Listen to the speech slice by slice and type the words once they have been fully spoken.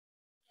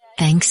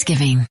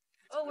Thanksgiving,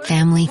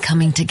 family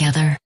coming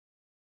together,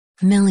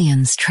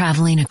 millions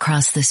traveling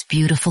across this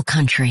beautiful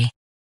country.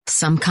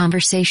 Some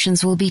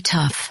conversations will be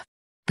tough,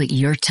 but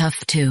you're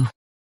tough too.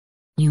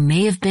 You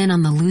may have been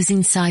on the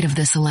losing side of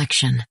this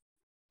election,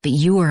 but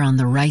you are on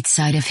the right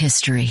side of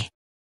history.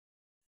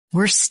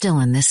 We're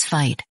still in this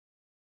fight,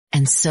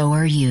 and so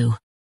are you.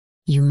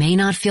 You may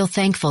not feel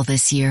thankful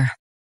this year,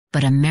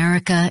 but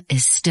America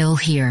is still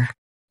here,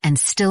 and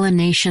still a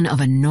nation of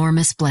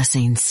enormous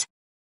blessings.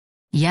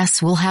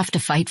 Yes, we'll have to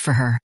fight for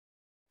her,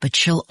 but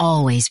she'll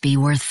always be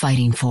worth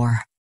fighting for.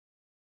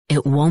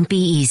 It won't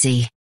be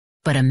easy,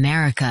 but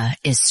America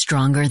is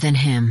stronger than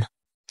him,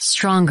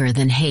 stronger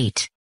than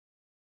hate,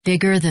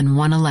 bigger than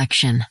one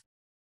election.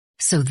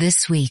 So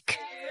this week,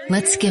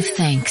 let's give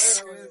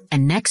thanks,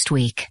 and next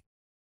week,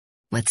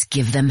 let's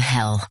give them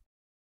hell.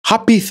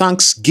 Happy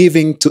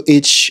Thanksgiving to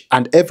each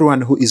and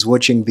everyone who is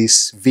watching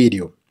this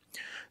video.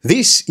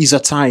 This is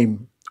a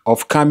time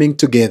of coming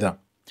together.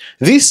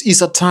 This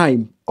is a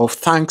time of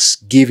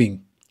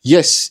Thanksgiving.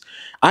 Yes,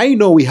 I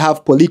know we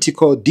have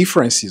political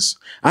differences.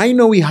 I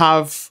know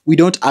we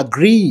don't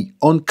agree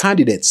on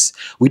candidates.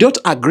 We don't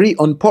agree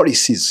on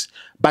policies.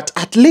 But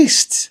at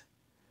least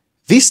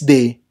this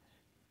day,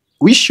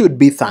 we should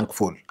be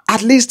thankful.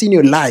 At least in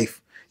your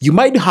life, you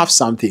might have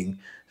something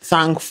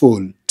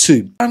thankful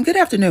too. Good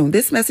afternoon.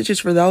 This message is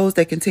for those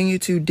that continue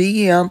to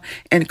DM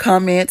and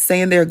comment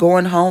saying they're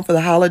going home for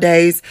the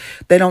holidays.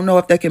 They don't know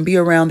if they can be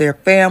around their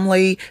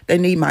family. They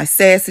need my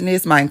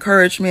sassiness, my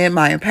encouragement,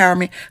 my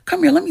empowerment.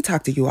 Come here, let me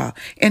talk to you all.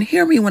 And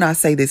hear me when I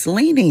say this.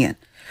 Lean in.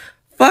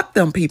 Fuck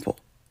them people.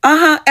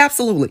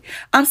 Absolutely.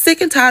 I'm sick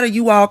and tired of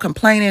you all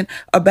complaining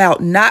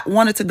about not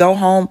wanting to go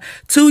home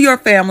to your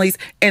families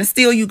and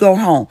still you go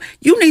home.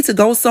 You need to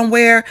go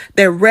somewhere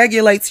that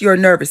regulates your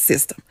nervous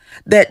system,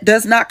 that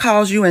does not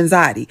cause you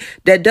anxiety,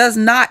 that does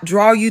not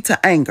draw you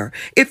to anger.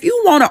 If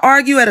you want to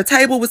argue at a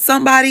table with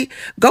somebody,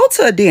 go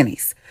to a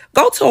Denny's.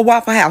 Go to a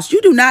Waffle House.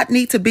 You do not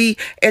need to be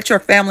at your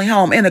family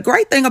home. And the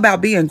great thing about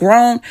being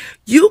grown,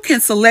 you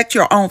can select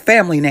your own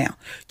family now.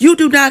 You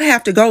do not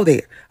have to go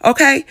there.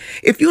 Okay?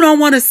 If you don't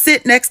want to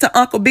sit next to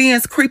Uncle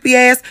Ben's creepy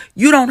ass,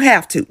 you don't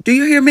have to. Do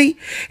you hear me?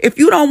 If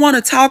you don't want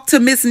to talk to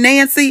Miss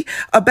Nancy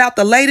about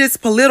the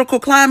latest political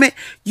climate,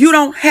 you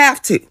don't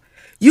have to.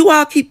 You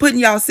all keep putting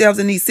yourselves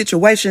in these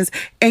situations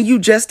and you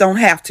just don't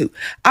have to.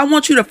 I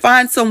want you to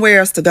find somewhere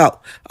else to go.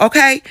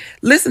 Okay?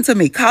 Listen to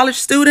me, college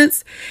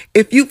students.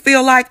 If you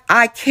feel like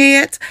I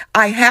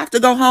have to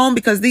go home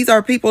because these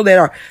are people that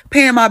are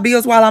paying my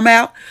bills while I'm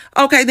out.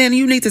 Okay, then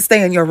you need to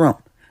stay in your room.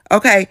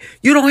 Okay,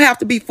 you don't have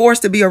to be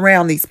forced to be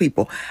around these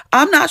people.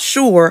 I'm not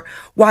sure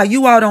why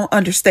you all don't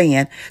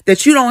understand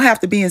that you don't have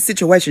to be in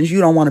situations you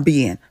don't want to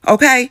be in.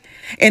 Okay,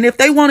 and if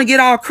they want to get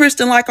all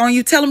Christian-like on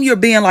you, tell them you're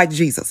being like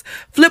Jesus.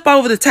 Flip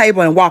over the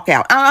table and walk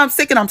out. I'm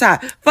sick and I'm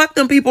tired. Fuck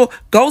them people.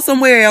 Go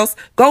somewhere else.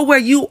 Go where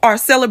you are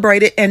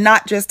celebrated and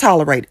not just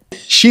tolerated.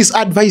 She's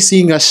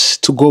advising us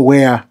to go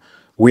where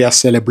we are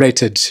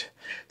celebrated.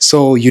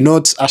 So you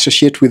not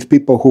associate with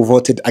people who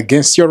voted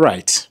against your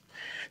right.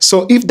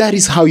 So if that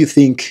is how you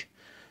think,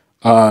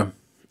 I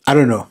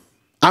don't know.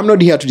 I'm not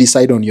here to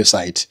decide on your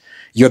side.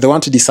 You're the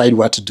one to decide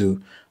what to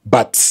do.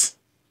 But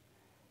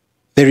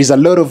there is a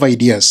lot of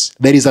ideas.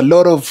 There is a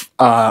lot of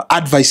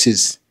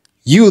advices.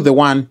 You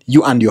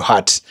and your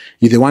heart,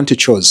 you're the one to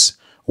choose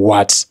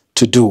what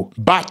to do.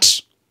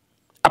 But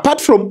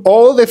apart from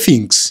all the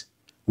things,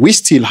 we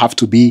still have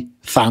to be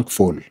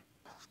thankful.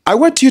 I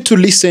want you to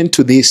listen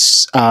to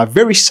this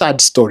very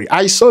sad story.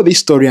 I saw this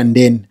story and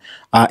then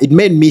it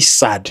made me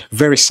sad,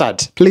 very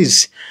sad.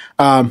 Please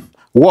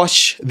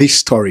watch this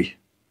story.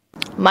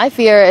 My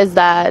fear is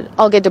that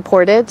I'll get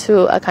deported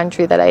to a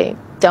country that I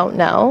don't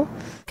know.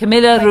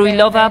 Camila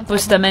Ruilova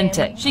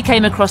Bustamante. She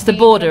came across the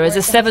border as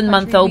a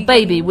 7-month-old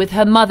baby with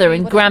her mother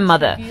and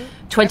grandmother.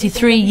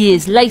 23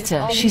 years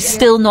later, she's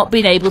still not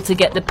been able to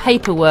get the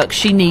paperwork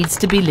she needs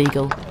to be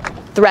legal.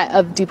 Threat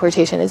of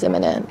deportation is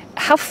imminent.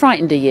 How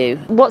frightened are you?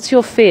 What's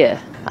your fear?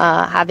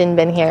 Having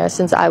been here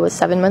since I was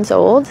 7 months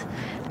old,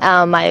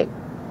 my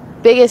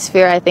biggest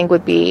fear, I think,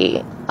 would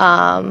be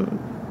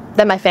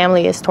that my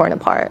family is torn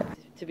apart.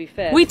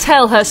 We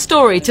tell her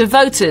story to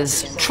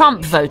voters,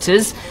 Trump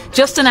voters,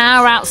 just an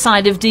hour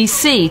outside of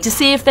DC to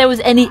see if there was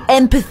any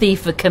empathy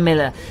for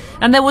Camila.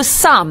 And there was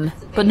some,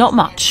 but not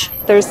much.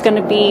 There's going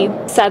to be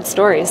sad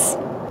stories.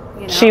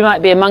 You know? She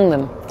might be among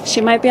them.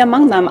 She might be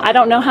among them. I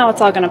don't know how it's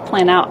all going to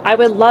plan out. I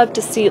would love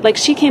to see, like,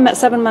 she came at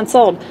 7 months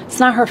old. It's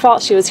not her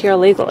fault she was here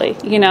illegally,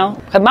 you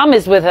know? Her mum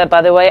is with her,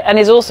 by the way, and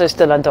is also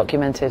still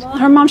undocumented. Well,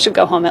 her mom should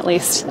go home at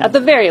least, at the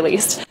very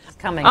least.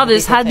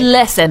 Others had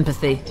less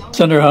empathy.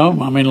 Send her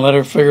home. I mean, let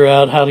her figure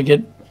out how to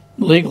get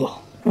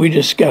legal. We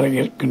just got to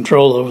get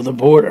control over the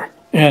border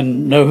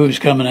and know who's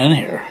coming in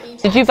here.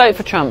 Did you vote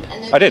for Trump?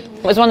 I did.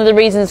 Was one of the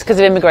reasons because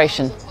of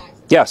immigration?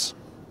 Yes.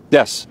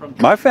 Yes.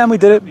 My family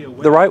did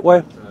it the right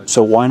way.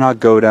 So why not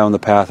go down the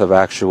path of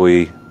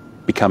actually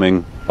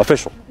becoming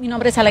Official. Mi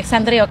nombre es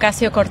Alexandria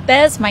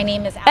Ocasio-Cortez. My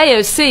name is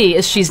AOC,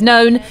 as she's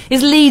known,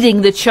 is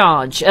leading the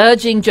charge,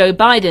 urging Joe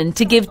Biden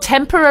to give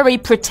temporary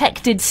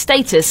protected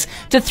status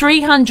to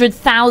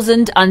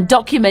 300,000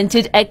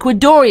 undocumented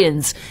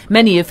Ecuadorians,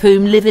 many of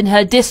whom live in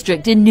her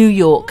district in New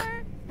York.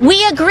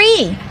 We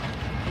agree.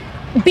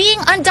 Being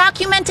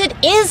undocumented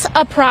is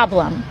a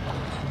problem.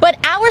 But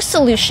our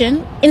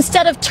solution,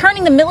 instead of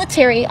turning the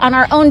military on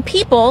our own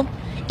people,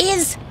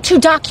 is to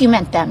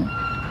document them.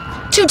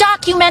 To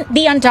document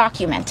the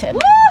undocumented.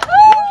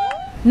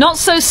 Not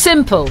so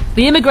simple.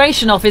 The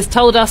Immigration Office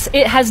told us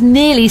it has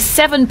nearly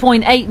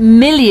 7.8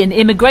 million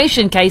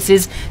immigration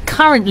cases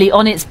currently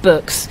on its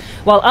books,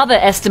 while other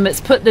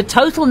estimates put the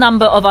total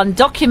number of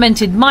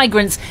undocumented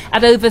migrants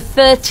at over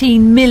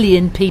 13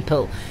 million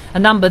people, a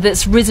number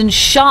that's risen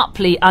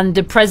sharply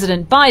under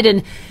President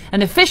Biden.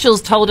 And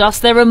officials told us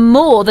there are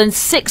more than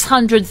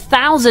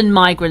 600,000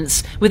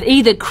 migrants with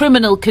either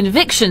criminal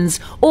convictions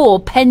or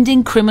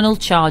pending criminal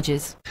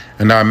charges.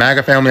 And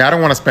MAGA family, I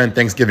don't want to spend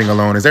Thanksgiving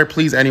alone. Is there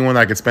please anyone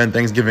I could spend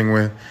Thanksgiving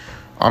with?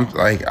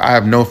 I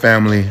have no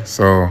family,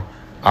 so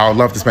I would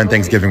love to spend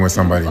Thanksgiving with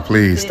somebody.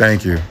 Please,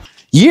 thank you.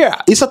 Yeah,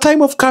 it's a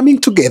time of coming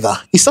together.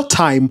 It's a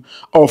time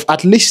of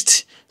at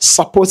least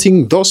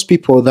supporting those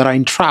people that are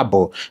in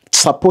trouble,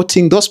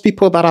 supporting those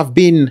people that have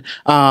been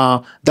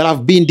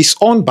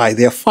disowned by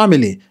their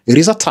family. It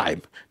is a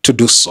time to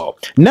do so.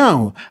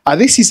 Now,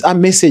 this is a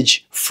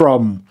message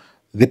from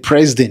the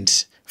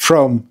president,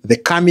 from the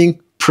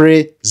coming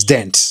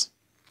president.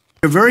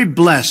 We're very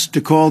blessed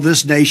to call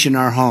this nation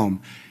our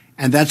home,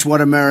 and that's what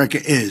America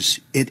is.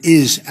 It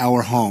is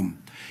our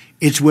home.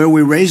 It's where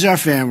we raise our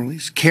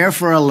families, care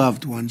for our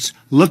loved ones,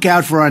 look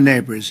out for our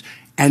neighbors,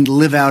 and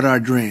live out our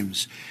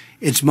dreams.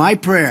 It's my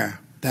prayer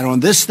that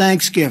on this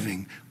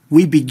Thanksgiving,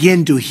 we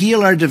begin to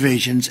heal our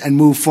divisions and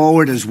move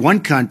forward as one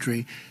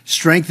country,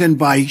 strengthened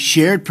by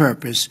shared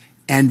purpose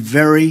and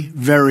very,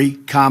 very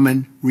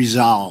common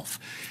resolve.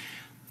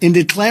 In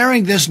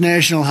declaring this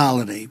national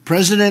holiday,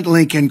 President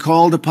Lincoln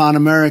called upon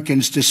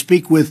Americans to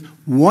speak with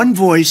one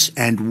voice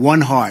and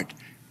one heart.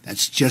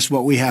 That's just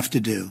what we have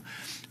to do.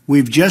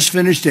 We've just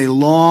finished a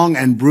long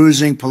and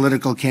bruising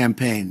political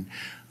campaign.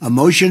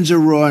 Emotions are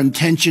raw and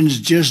tensions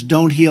just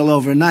don't heal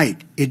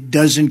overnight. It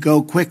doesn't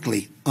go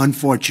quickly,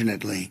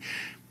 unfortunately.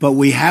 But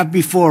we have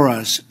before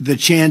us the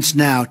chance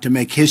now to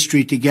make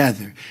history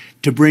together,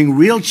 to bring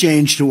real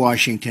change to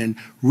Washington,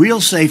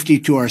 real safety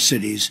to our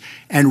cities,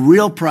 and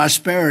real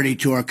prosperity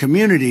to our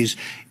communities,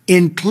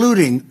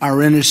 including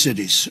our inner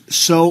cities.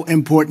 So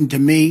important to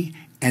me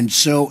and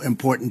so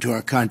important to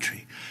our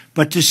country.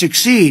 But to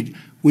succeed,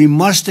 we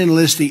must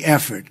enlist the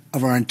effort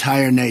of our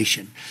entire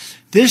nation.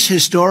 This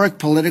historic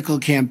political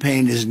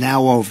campaign is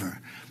now over,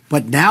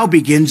 but now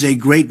begins a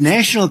great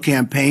national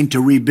campaign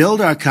to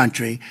rebuild our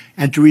country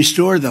and to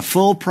restore the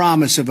full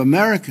promise of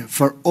America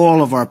for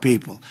all of our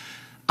people.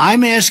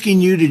 I'm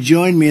asking you to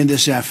join me in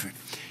this effort.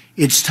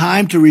 It's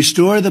time to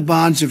restore the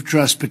bonds of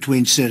trust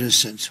between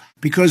citizens,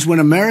 because when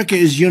America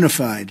is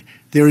unified,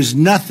 there is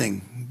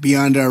nothing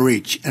beyond our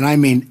reach, and I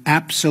mean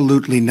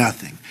absolutely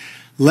nothing.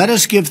 Let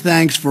us give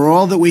thanks for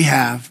all that we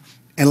have,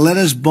 and let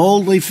us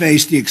boldly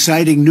face the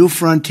exciting new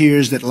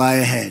frontiers that lie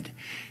ahead.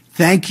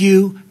 Thank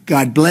you,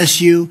 God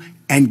bless you,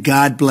 and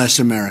God bless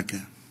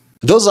America.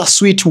 Those are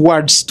sweet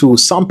words to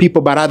some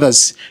people, but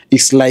others,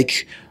 it's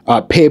like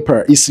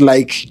pepper, it's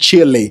like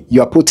chili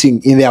you are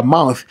putting in their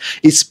mouth.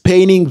 It's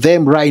paining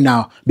them right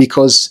now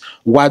because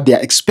what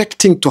they're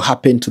expecting to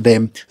happen to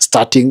them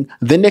starting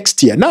the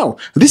next year. Now,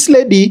 this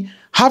lady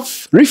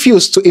have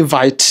refused to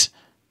invite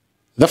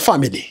the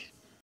family.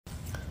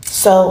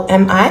 So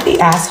am I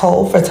the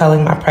asshole for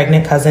telling my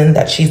pregnant cousin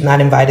that she's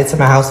not invited to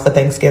my house for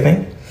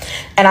Thanksgiving?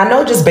 And I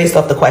know just based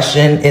off the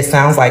question, it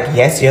sounds like,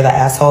 yes, you're the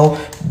asshole,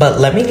 but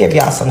let me give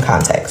y'all some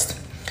context.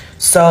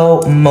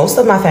 So most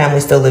of my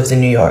family still lives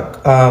in New York.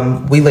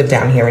 We live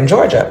down here in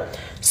Georgia.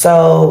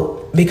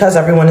 So because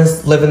everyone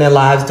is living their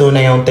lives, doing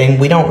their own thing,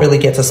 we don't really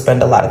get to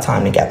spend a lot of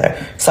time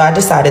together. So I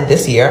decided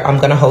this year I'm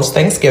going to host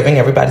Thanksgiving.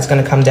 Everybody's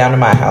going to come down to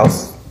my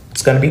house.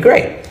 It's going to be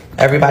great.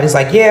 Everybody's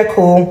like, yeah,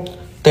 cool.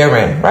 They're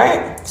in,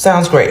 right?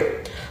 Sounds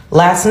great.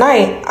 Last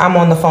night, I'm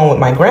on the phone with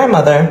my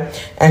grandmother,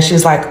 and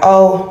she's like,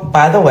 oh,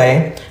 by the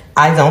way,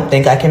 I don't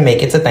think I can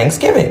make it to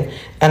Thanksgiving.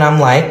 And I'm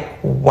like,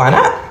 why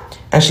not?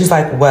 And she's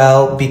like,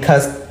 well,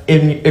 because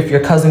if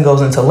your cousin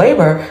goes into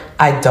labor,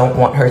 I don't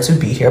want her to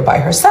be here by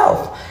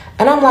herself.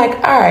 And I'm like,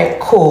 all right,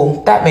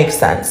 cool. That makes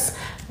sense.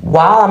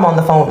 While I'm on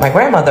the phone with my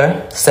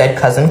grandmother, said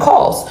cousin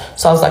calls.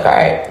 So I was like, all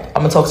right,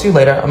 I'm going to talk to you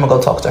later. I'm going to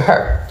go talk to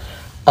her.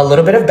 A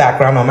little bit of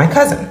background on my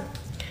cousin.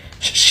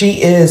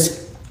 She is,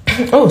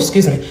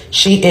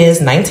 she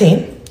is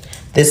 19.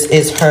 This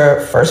is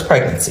her first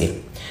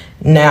pregnancy.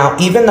 Now,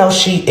 even though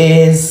she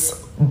is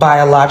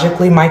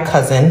biologically my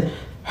cousin,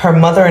 her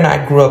mother and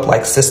I grew up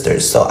like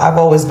sisters. So I've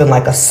always been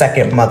like a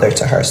second mother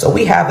to her. So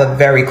we have a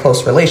very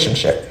close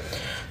relationship.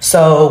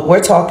 So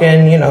we're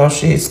talking, you know,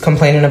 she's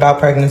complaining about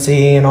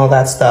pregnancy and all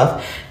that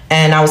stuff.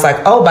 And I was like,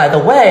 oh, by the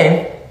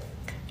way,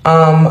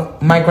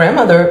 my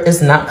grandmother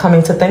is not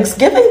coming to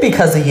Thanksgiving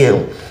because of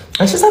you.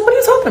 And she's like, what are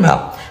you talking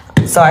about?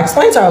 So I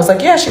explained to her, I was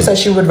like, yeah, she said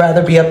she would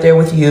rather be up there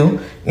with you,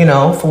 you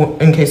know,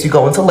 in case you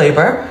go into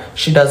labor.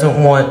 She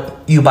doesn't want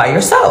you by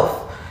yourself.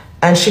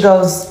 And she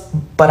goes,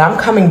 but I'm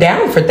coming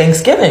down for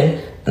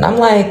Thanksgiving. And I'm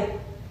like,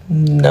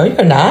 no,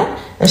 you're not.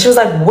 And she was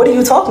like, what are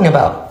you talking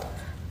about?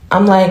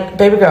 I'm like,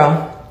 baby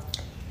girl,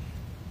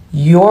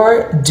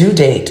 your due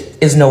date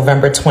is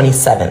November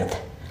 27th.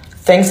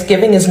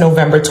 Thanksgiving is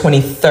November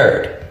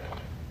 23rd.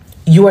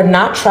 You are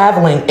not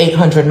traveling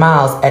 800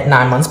 miles at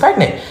 9 months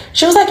pregnant.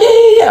 She was like,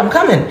 yeah, I'm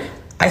coming.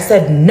 I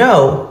said,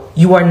 no,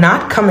 you are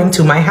not coming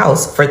to my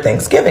house for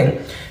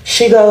Thanksgiving.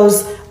 She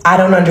goes, I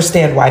don't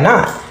understand why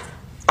not.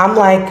 I'm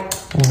like,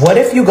 what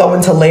if you go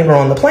into labor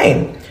on the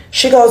plane?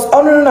 She goes,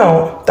 oh,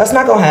 no, that's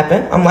not gonna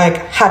happen. I'm like,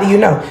 how do you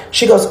know?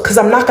 She goes, because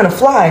I'm not gonna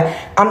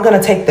fly. I'm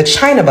gonna take the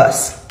China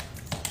bus.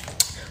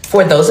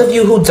 For those of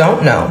you who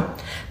don't know,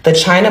 the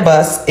China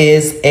bus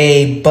is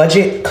a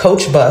budget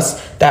coach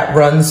bus that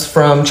runs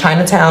from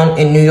Chinatown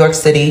in New York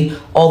City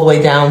all the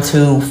way down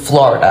to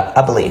Florida,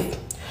 I believe.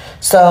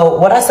 So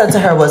what I said to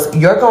her was,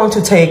 you're going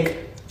to take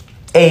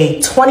a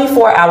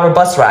 24-hour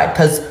bus ride,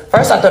 because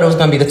first I thought it was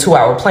going to be the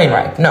 2-hour plane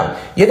ride. No,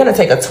 you're going to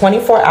take a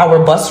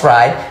 24-hour bus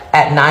ride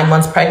at 9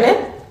 months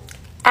pregnant?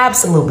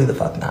 Absolutely the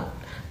fuck not.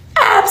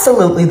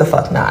 Absolutely the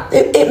fuck not.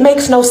 It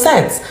makes no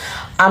sense.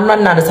 I'm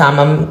running out of time.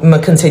 I'm going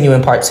to continue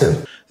in part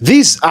 2.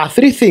 These are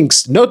 3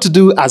 things not to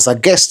do as a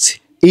guest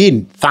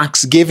in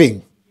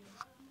Thanksgiving.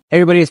 Hey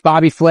everybody, it's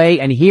Bobby Flay,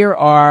 and here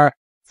are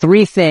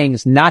 3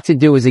 things not to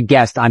do as a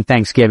guest on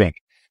Thanksgiving.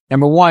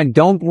 Number 1,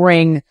 don't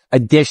bring a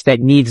dish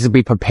that needs to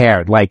be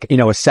prepared, like, you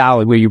know, a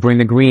salad where you bring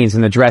the greens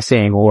and the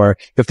dressing, or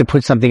you have to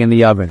put something in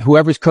the oven.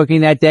 Whoever's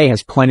cooking that day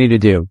has plenty to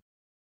do.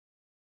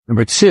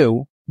 Number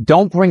 2,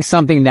 don't bring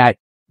something that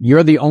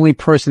you're the only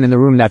person in the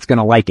room that's going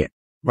to like it,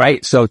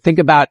 right? So think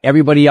about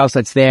everybody else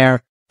that's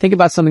there. Think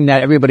about something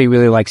that everybody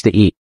really likes to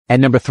eat.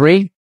 And number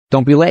 3,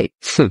 don't be late.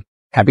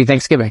 Happy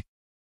Thanksgiving.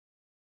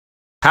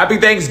 Happy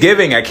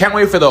Thanksgiving. I can't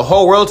wait for the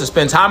whole world to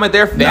spend time with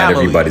their family. Not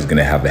everybody's going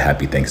to have a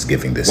happy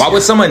Thanksgiving this year. Why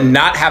would someone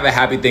not have a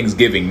happy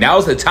Thanksgiving?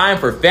 Now's the time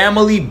for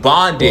family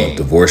bonding. Well,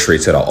 divorce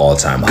rates at an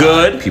all-time high.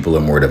 Good. People are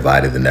more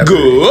divided than ever.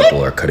 Good.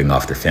 People are cutting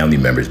off their family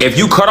members. If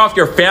you cut off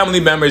your family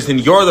members, then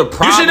you're the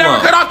problem. You should never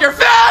cut off your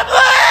family!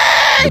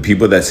 The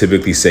people that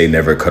typically say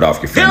never cut off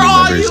your family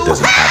members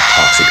doesn't have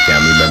toxic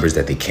family members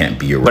that they can't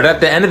be around. But at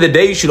the end of the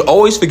day, you should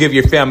always forgive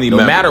your family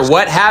members. No matter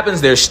what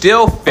happens, they're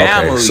still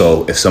family. Okay,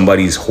 so if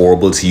somebody's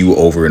horrible to you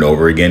over and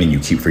over again and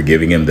you keep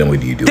forgiving him, then what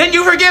do you do? Then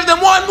you forgive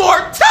them one more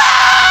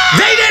time!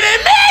 They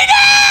didn't mean it!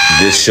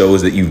 This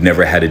shows that you've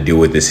never had to deal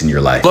with this in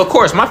your life. Well, of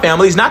course, my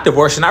family's not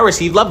divorced and I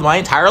received love my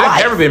entire life.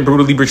 I've never been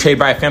brutally betrayed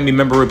by a family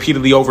member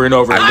repeatedly over and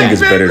over again. I think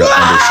it's better to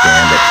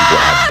understand that people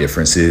have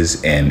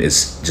differences, and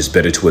it's just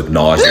better to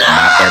acknowledge that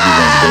not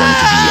everyone's going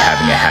to be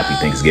having a happy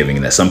Thanksgiving,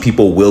 and that some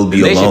people will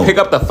be alone. They should pick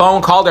up the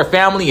phone, call their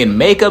family, and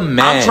make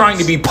amends. I'm trying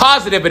to be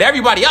positive, but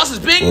everybody else is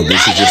being Well,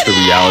 this is just the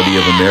reality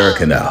of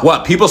America now.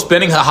 What, people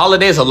spending the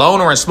holidays alone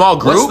or in small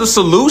groups? What's the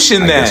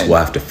solution then? I guess we'll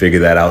have to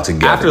figure that out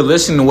together. After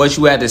listening to what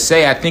you had to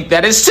say, I think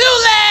that is too late!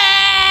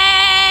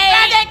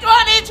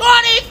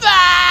 2025!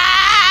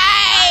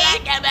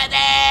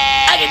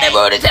 I can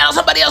never tell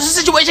somebody else's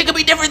situation could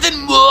be different than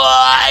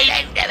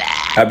mine.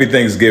 Happy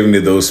Thanksgiving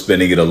to those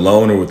spending it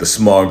alone or with a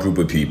small group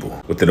of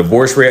people. With the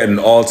divorce rate at an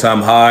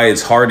all-time high,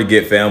 it's hard to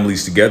get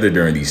families together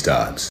during these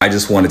times. I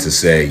just wanted to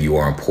say you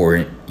are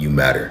important, you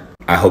matter.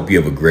 I hope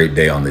you have a great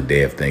day on the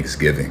day of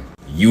Thanksgiving.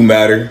 You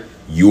matter,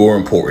 you are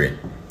important,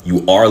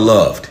 you are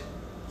loved,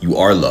 you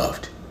are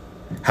loved.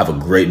 Have a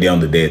great day on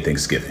the day of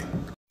Thanksgiving.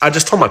 I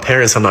just told my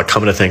parents I'm not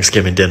coming to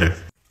Thanksgiving dinner.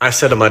 I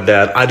said to my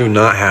dad, I do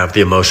not have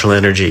the emotional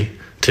energy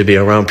to be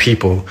around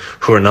people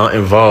who are not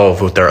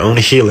involved with their own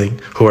healing,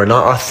 who are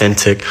not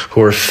authentic,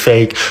 who are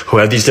fake, who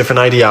have these different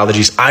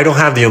ideologies. I don't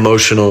have the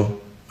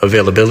emotional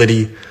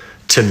availability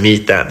to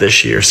meet that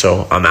this year,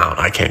 so I'm out.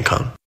 I can't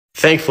come.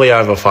 Thankfully, I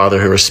have a father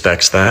who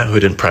respects that, who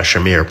didn't pressure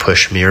me or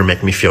push me or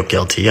make me feel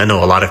guilty. I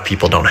know a lot of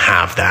people don't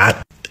have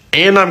that.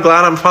 And I'm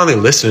glad I'm finally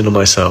listening to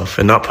myself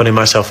and not putting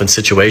myself in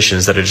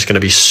situations that are just going to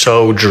be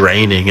so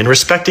draining, and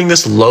respecting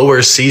this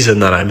lower season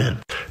that I'm in.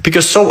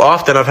 Because so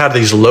often I've had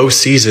these low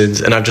seasons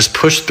and I've just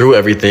pushed through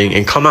everything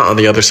and come out on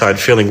the other side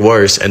feeling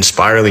worse and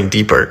spiraling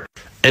deeper.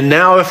 And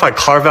now if I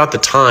carve out the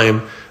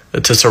time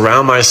to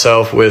surround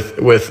myself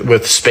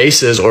with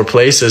spaces or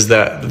places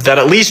that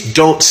at least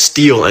don't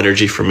steal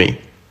energy from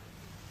me,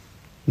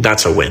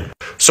 that's a win.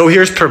 So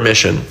here's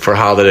permission for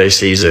holiday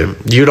season.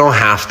 You don't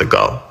have to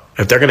go.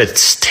 If they're going to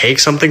take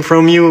something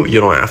from you, you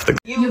don't have to.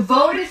 You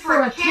voted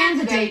for a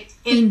candidate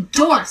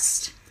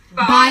endorsed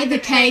by the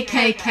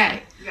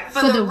KKK.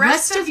 For the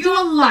rest of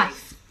your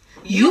life,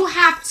 you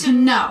have to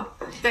know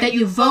that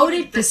you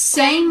voted the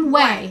same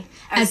way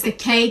as the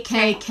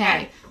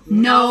KKK.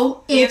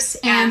 No ifs,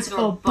 ands,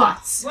 or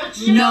buts.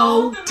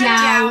 No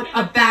doubt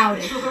about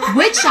it.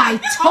 Which I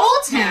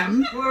told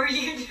him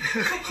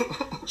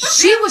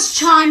she was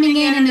chiming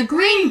in and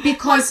agreeing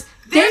because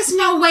there's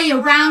no way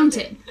around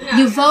it.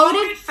 You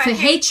voted for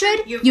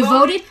hatred. You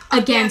voted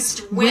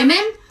against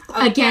women,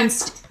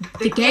 against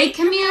the gay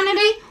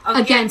community,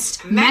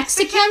 against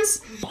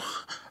Mexicans.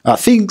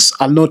 Things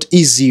are not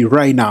easy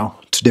right now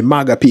to the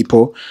MAGA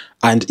people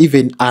and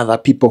even other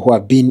people who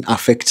have been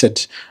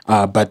affected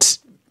but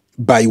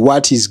by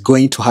what is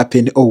going to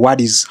happen or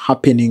what is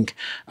happening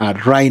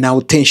right now.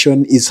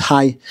 Tension is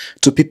high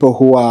to people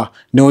who are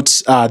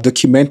not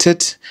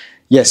documented,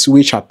 yes,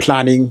 which are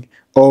planning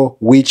or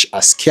which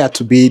are scared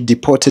to be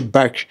deported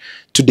back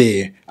to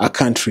their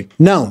country.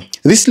 Now,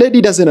 this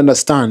lady doesn't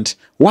understand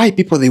why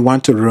people, they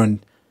want to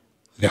ruin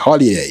the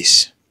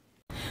holidays.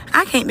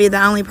 I can't be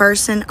the only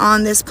person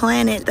on this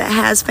planet that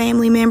has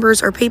family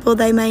members or people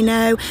they may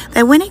know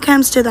that when it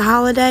comes to the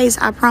holidays,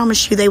 I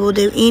promise you they will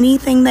do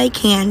anything they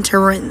can to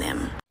ruin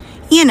them.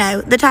 You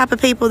know, the type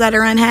of people that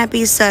are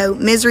unhappy, so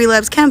misery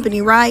loves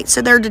company, right?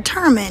 So they're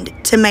determined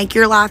to make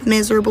your life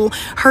miserable,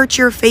 hurt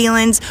your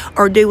feelings,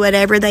 or do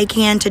whatever they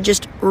can to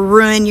just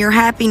ruin your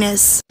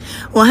happiness.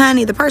 Well,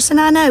 honey, the person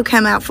I know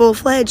came out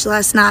full-fledged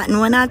last night, and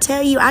when I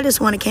tell you, I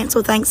just want to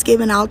cancel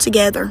Thanksgiving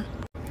altogether.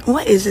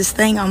 What is this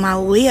thing on my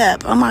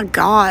lip? Oh my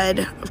God.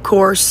 Of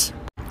course,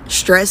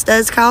 stress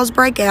does cause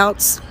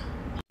breakouts.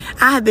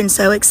 I have been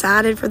so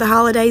excited for the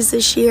holidays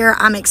this year.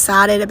 I'm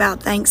excited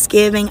about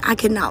Thanksgiving. I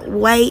could not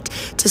wait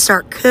to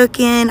start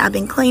cooking. I've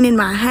been cleaning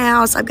my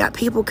house. I've got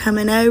people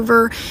coming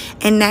over.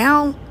 And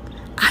now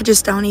I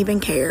just don't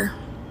even care.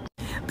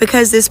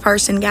 Because this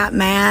person got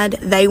mad,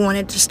 they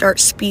wanted to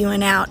start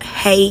spewing out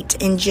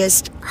hate and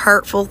just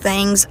hurtful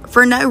things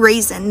for no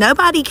reason.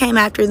 Nobody came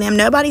after them.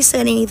 Nobody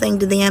said anything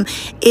to them.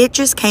 It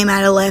just came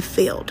out of left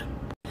field.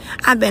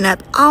 I've been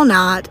up all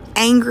night,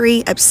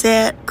 angry,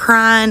 upset,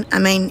 crying. I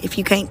mean, if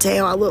you can't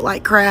tell, I look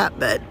like crap,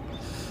 but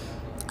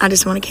I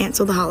just want to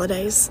cancel the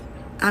holidays.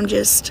 I'm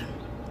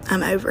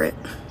over it.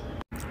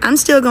 I'm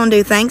still going to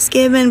do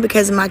Thanksgiving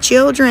because of my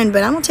children,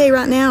 but I'm going to tell you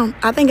right now,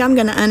 I think I'm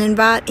going to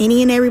uninvite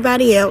any and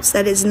everybody else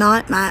that is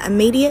not my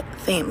immediate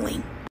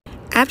family.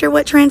 After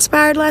what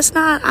transpired last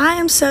night, I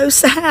am so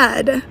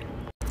sad.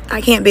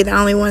 I can't be the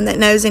only one that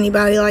knows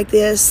anybody like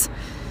this.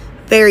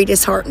 Very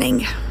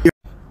disheartening.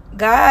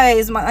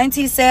 Guys, my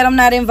auntie said I'm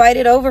not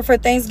invited over for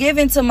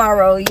Thanksgiving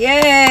tomorrow.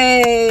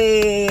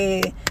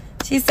 Yay!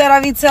 She said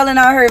I'll be telling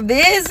all her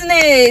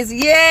business.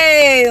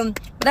 Yay!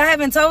 But I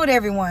haven't told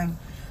everyone.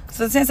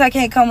 So since I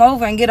can't come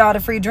over and get all the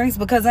free drinks,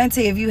 because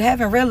auntie, if you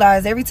haven't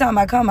realized, every time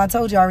I come, I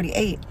told you I already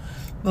ate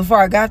before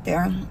I got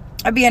there.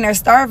 I be in there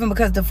starving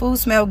because the food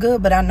smelled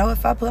good, but I know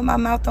if I put my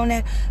mouth on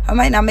that, I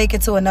might not make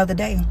it to another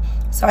day.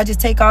 So I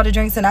just take all the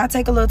drinks, and I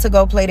take a little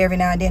to-go plate every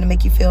now and then to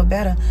make you feel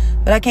better.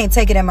 But I can't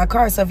take it in my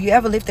car, so if you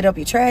ever lifted up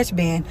your trash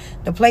bin,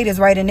 the plate is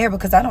right in there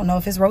because I don't know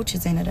if it's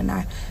roaches in it or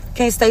not.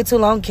 Can't stay too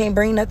long, can't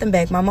bring nothing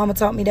back. My mama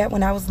taught me that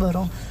when I was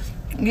little.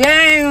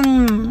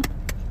 Yay!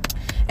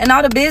 And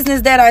all the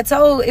business that I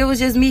told, it was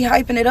just me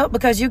hyping it up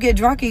because you get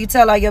drunk and you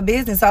tell all your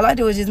business. All I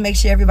do is just make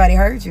sure everybody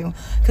heard you.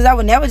 Because I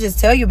would never just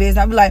tell you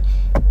business. I'd be like,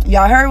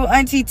 y'all heard what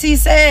Auntie T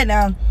said?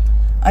 Now,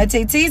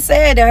 Auntie T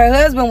said that her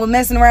husband was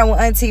messing around with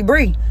Auntie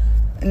Bree.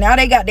 And now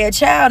they got their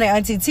child and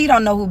Auntie T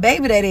don't know who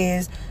baby that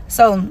is.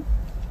 So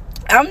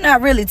I'm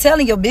not really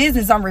telling your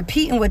business. I'm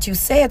repeating what you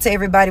said to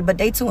everybody, but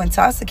they too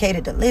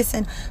intoxicated to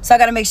listen. So I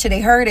got to make sure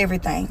they heard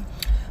everything.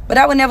 But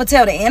I would never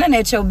tell the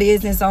internet your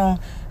business on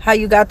how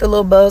you got the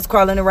little bugs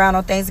crawling around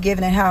on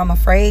Thanksgiving and how I'm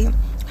afraid.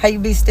 How you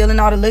be stealing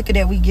all the liquor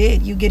that we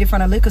get. You get it from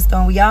the liquor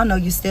store. We all know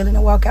you stealing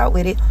and walk out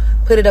with it.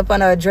 Put it up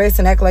on a dress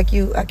and act like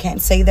you, I can't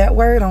say that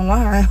word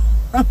online.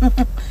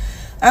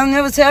 I'll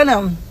never tell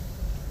them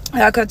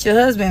I cut your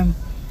husband.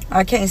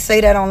 I can't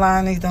say that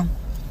online either.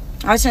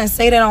 I shouldn't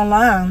say that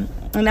online.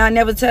 And I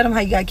never tell them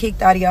how you got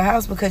kicked out of your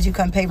house because you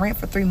couldn't pay rent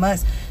for 3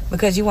 months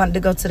because you wanted to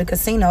go to the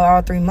casino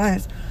all 3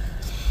 months.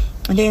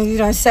 And then you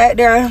done sat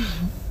there,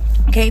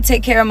 can't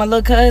take care of my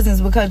little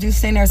cousins because you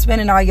sitting there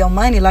spending all your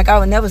money. Like, I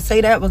would never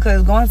say that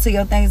because going to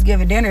your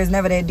Thanksgiving dinner is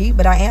never that deep,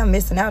 but I am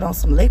missing out on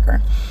some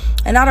liquor.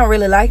 And I don't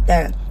really like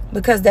that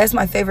because that's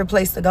my favorite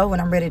place to go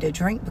when I'm ready to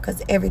drink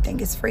because everything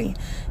is free.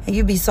 And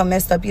you be so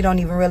messed up you don't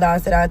even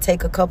realize that I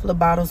take a couple of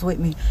bottles with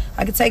me.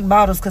 I could take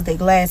bottles because they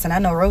glass and I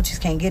know roaches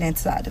can't get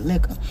inside the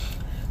liquor.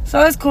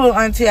 So it's cool,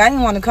 Auntie. I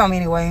didn't want to come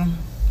anyway.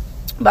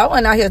 But I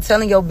wasn't out here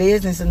telling your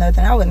business or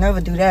nothing. I would never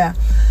do that.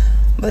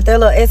 But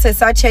that little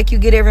SSI check you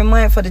get every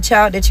month for the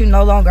child that you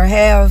no longer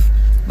have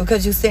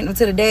because you sent them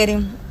to the daddy,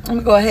 I'm going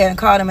to go ahead and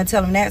call them and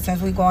tell them that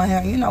since we going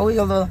here. You know, we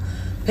a little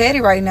petty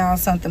right now or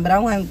something, but I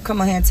wouldn't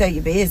come on here and tell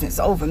your business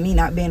over me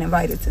not being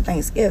invited to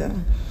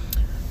Thanksgiving.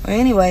 But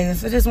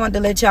anyways, I just wanted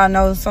to let y'all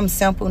know something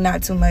simple,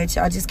 not too much.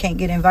 I just can't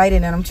get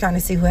invited, and I'm trying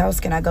to see who else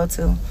can I go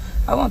to.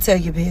 I won't tell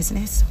your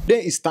business.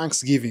 Today is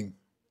Thanksgiving.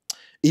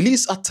 It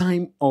is a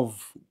time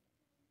of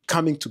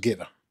coming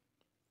together.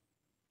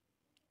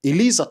 It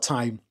is a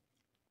time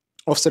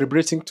of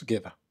celebrating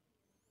together.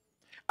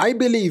 I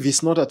believe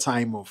it's not a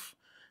time of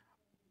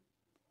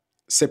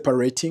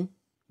separating.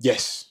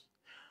 Yes,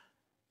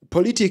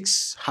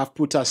 politics have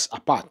put us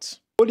apart.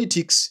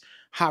 Politics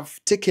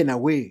have taken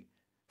away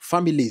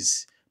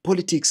families.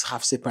 Politics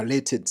have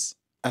separated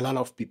a lot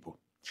of people.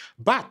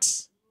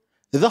 But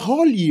the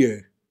whole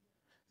year,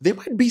 there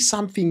might be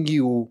something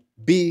you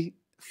be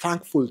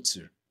thankful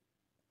to.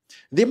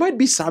 There might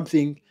be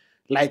something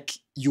like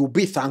you'll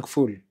be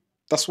thankful.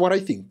 That's what I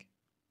think.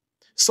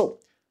 So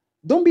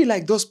don't be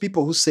like those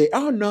people who say,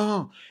 oh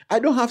no, I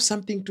don't have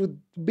something to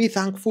be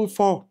thankful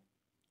for.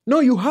 No,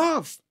 you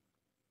have.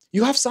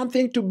 You have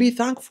something to be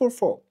thankful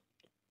for.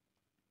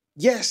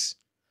 Yes.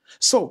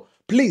 So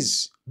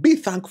please be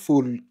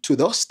thankful to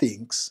those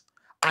things.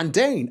 And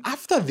then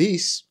after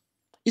this,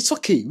 it's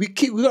okay. We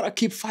gotta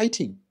keep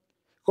fighting.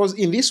 Because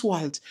in this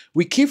world,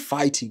 we keep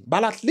fighting.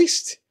 But at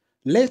least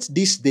let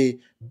this day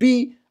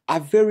be a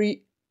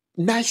very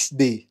nice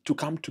day to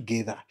come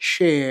together,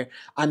 share,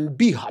 and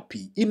be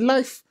happy. In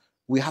life,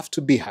 we have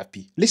to be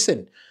happy.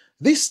 Listen,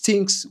 these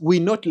things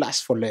will not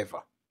last forever.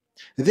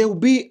 There will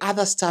be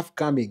other stuff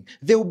coming.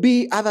 There will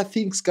be other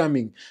things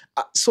coming.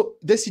 So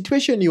the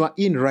situation you are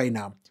in right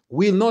now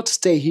will not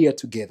stay here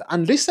together.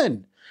 And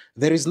listen,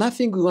 there is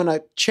nothing we're going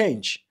to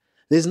change.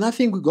 There's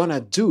nothing we're going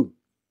to do.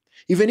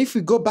 Even if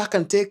you go back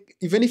and take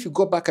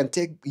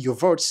your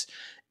votes,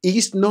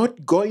 it's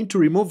not going to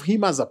remove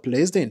him as a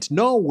president.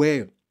 No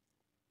way.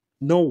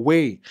 No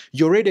way.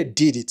 You already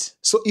did it.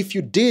 So if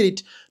you did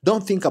it,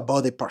 don't think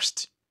about the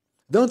past.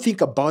 Don't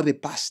think about the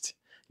past.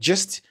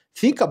 Just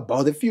think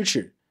about the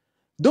future.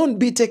 Don't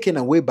be taken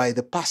away by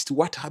the past.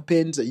 What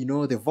happened? You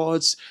know, the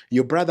votes.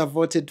 Your brother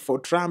voted for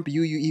Trump.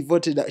 He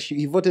voted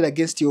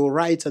against your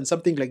rights and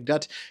something like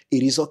that.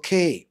 It is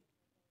okay.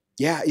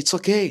 Yeah, it's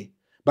okay.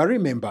 But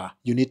remember,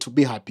 you need to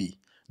be happy.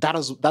 That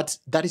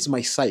is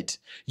my side.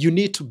 You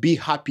need to be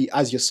happy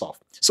as yourself.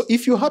 So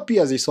if you're happy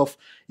as yourself,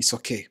 it's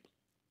okay.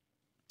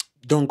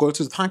 Don't go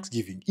to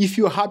Thanksgiving. If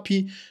you're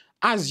happy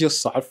as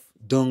yourself,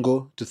 don't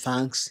go to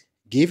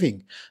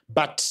Thanksgiving.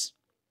 But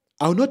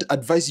I will not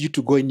advise you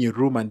to go in your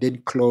room and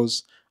then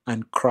close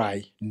and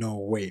cry. No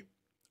way.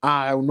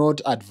 I will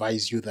not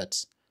advise you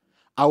that.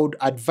 I would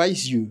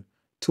advise you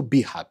to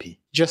be happy.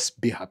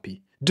 Just be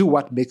happy. Do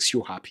what makes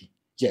you happy.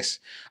 Yes,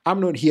 I'm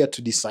not here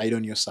to decide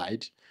on your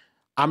side.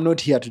 I'm not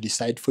here to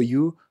decide for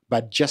you,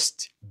 but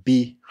just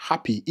be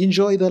happy.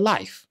 Enjoy the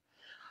life.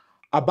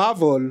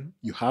 Above all,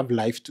 you have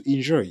life to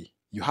enjoy.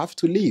 You have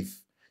to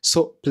live.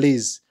 So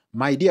please,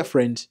 my dear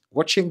friend,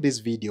 watching this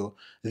video,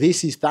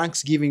 this is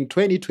Thanksgiving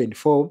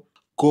 2024.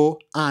 Go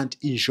and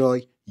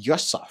enjoy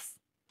yourself.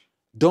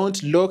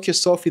 Don't lock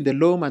yourself in the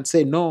room and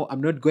say, no, I'm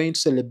not going to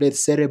celebrate.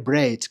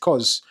 Celebrate,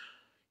 because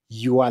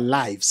you are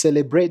alive.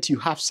 Celebrate, you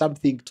have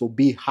something to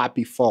be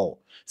happy for.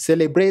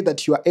 Celebrate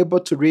that you are able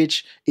to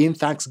reach in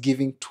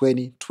Thanksgiving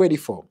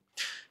 2024.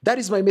 That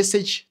is my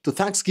message to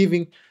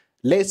Thanksgiving.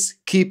 Let's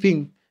keep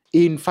in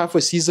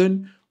FAFO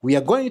season. We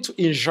are going to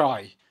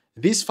enjoy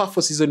this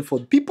FAFO season for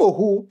people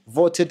who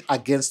voted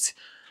against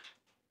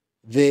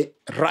the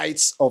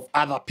rights of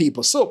other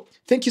people. So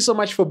thank you so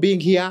much for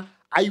being here.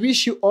 I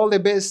wish you all the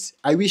best.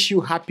 I wish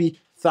you happy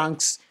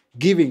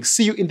Thanksgiving.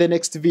 See you in the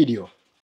next video.